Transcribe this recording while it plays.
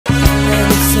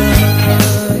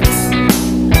sucks.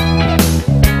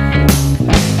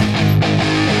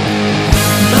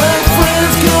 My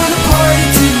friends gonna party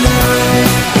tonight.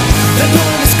 They're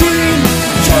gonna scream,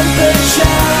 jump and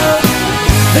shout.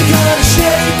 They're gonna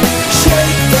shake,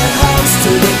 shake their house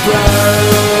to the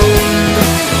ground,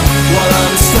 while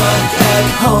I'm stuck at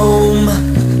home.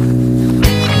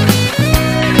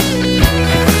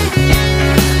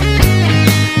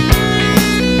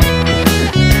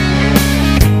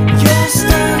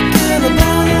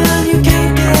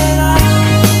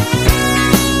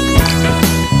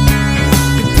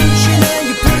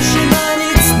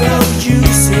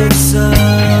 It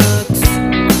sucks.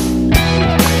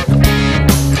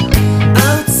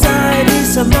 Outside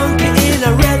is a monkey in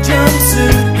a red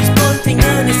jumpsuit. He's pointing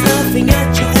and he's laughing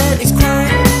at you and he's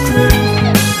quite cruel.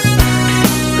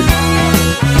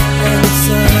 And it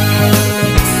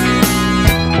sucks.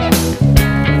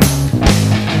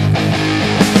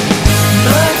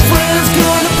 My friends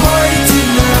gonna party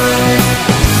tonight.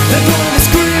 They're gonna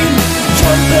scream,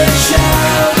 jump and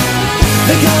shout.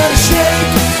 They're gonna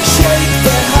shake, shake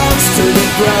their house to the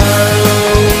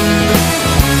ground.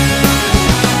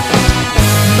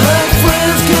 My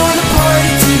friends gonna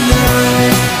party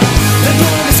tonight. They're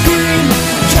gonna scream,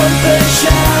 jump and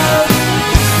shout.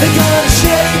 They're gonna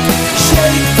shake,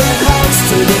 shake their house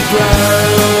to the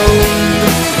ground,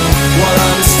 while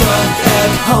I'm stuck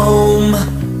at home,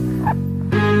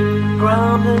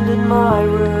 grounded in my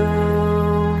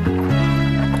room,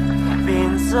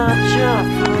 being such a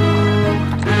fool.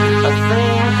 I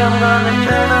think I'm gonna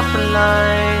turn off the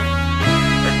light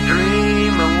and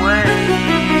dream away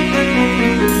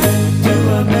to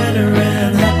a better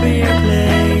and happier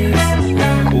place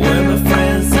where my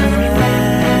friends are at.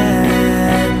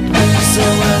 So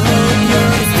I hope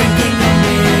you're thinking of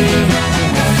me,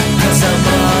 'cause I'm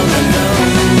all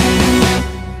alone.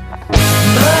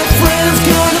 My friends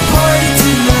gonna party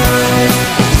tonight.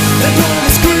 They're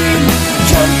gonna scream,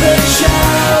 jump and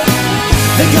shout.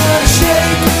 They're gonna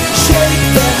shake, shake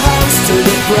their house to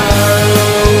the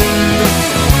ground.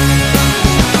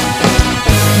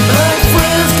 My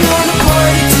friends gonna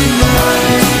party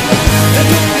tonight.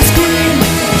 They're gonna scream,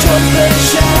 jump and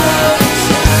shout.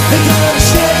 They're gonna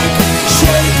shake,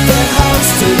 shake their house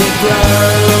to the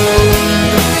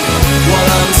ground, while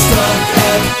I'm stuck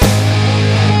at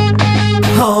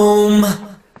home.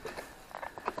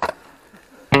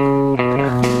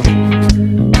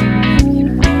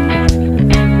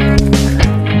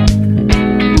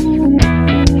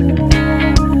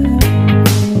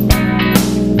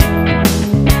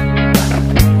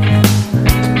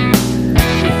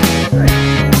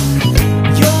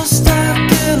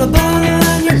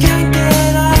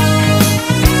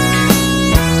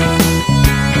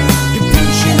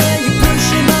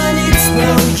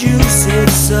 It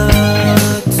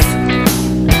sucks.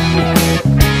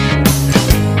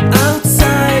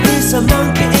 Outside is a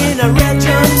monkey in a red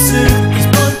jumpsuit. He's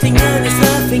pointing and he's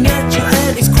laughing at you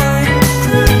and he's quite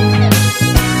cruel.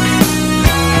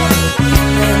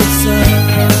 And it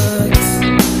sucks.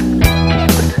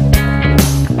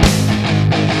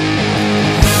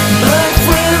 My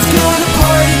friends gonna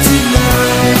party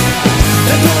tonight.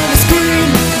 They're gonna scream,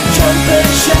 jump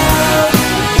and shout.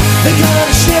 They're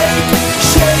gonna shake,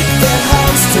 shake their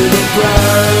house to the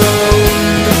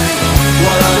ground,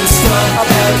 while I'm stuck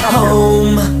at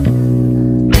home.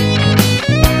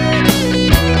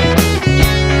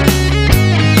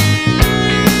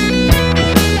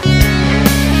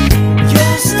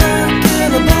 You're stuck in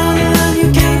a bottle and you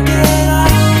can't get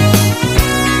out.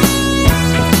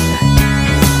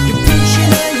 You're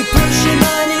pushing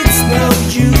and it's no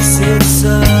use, it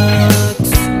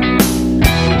sucks.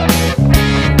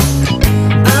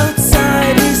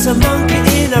 Outside is a monkey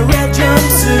in a red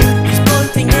jumpsuit. He's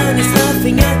pointing and he's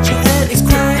laughing at you and he's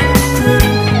quite cruel.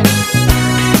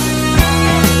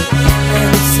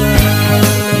 And it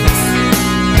sucks.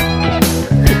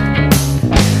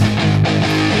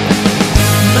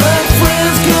 My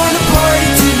friends gonna party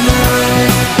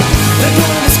tonight. They're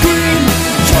gonna scream,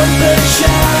 jump and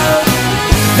shout.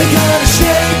 They're gonna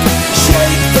shake,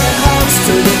 shake their house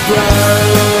to the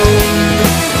ground.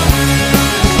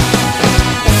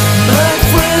 My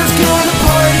friends gonna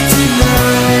party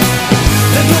tonight.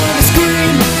 They're gonna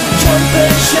scream, jump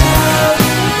and shout.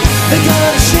 They're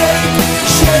gonna shake,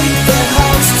 shake their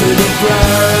house to the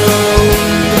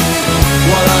ground,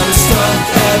 while I'm stuck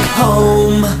at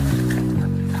home,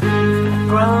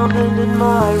 grounded in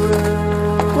my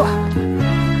room,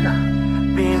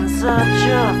 being such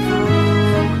a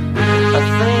fool. I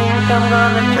think I'm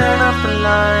gonna turn off the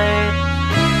light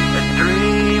and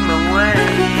dream away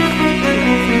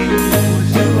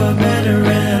to a better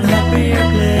and happier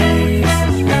place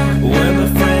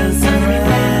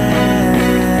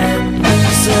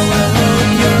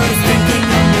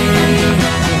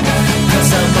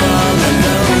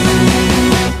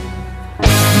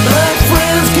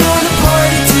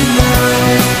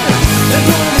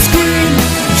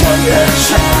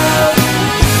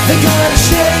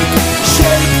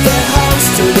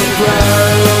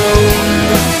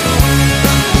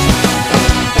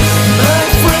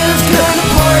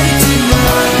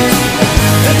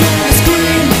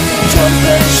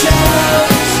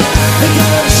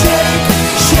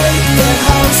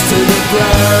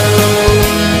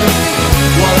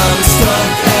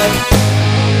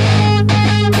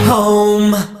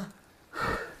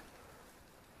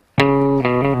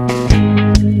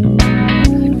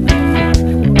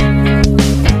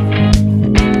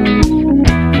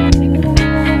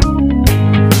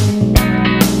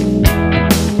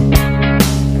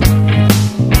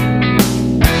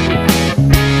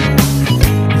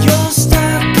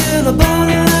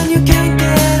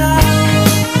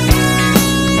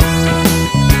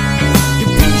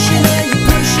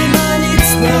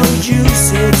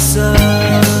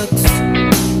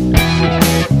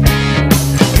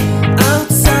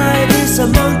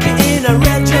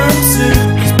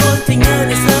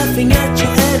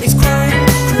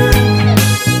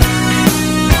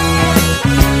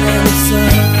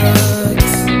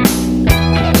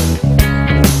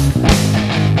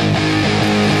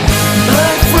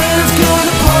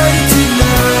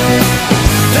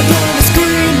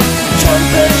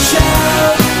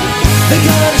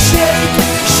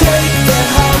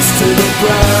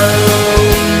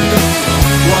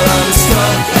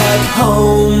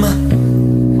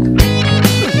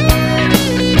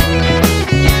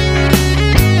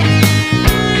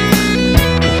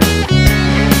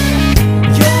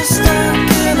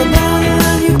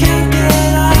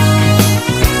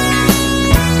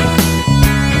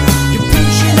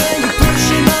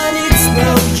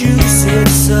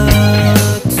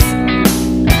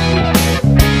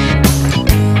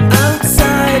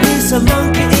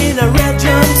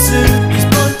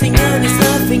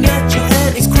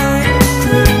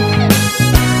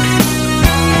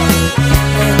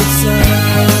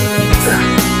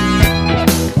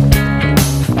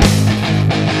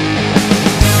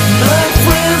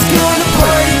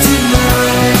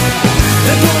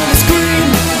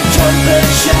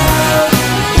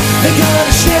They're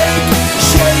gonna shake,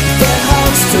 shake that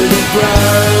house to the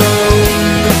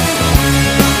ground.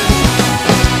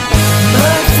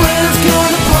 My friends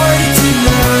gonna party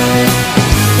tonight.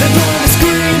 They're gonna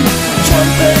scream,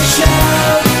 jump and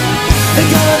shout.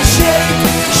 They're gonna shake,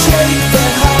 shake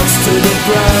that house to the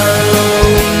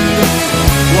ground,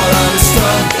 while I'm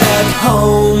stuck at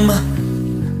home,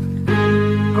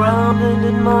 grounded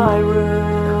in my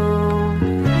room,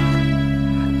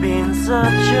 being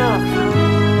such a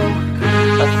fool.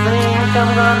 I think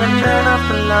I'm gonna turn off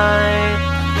the light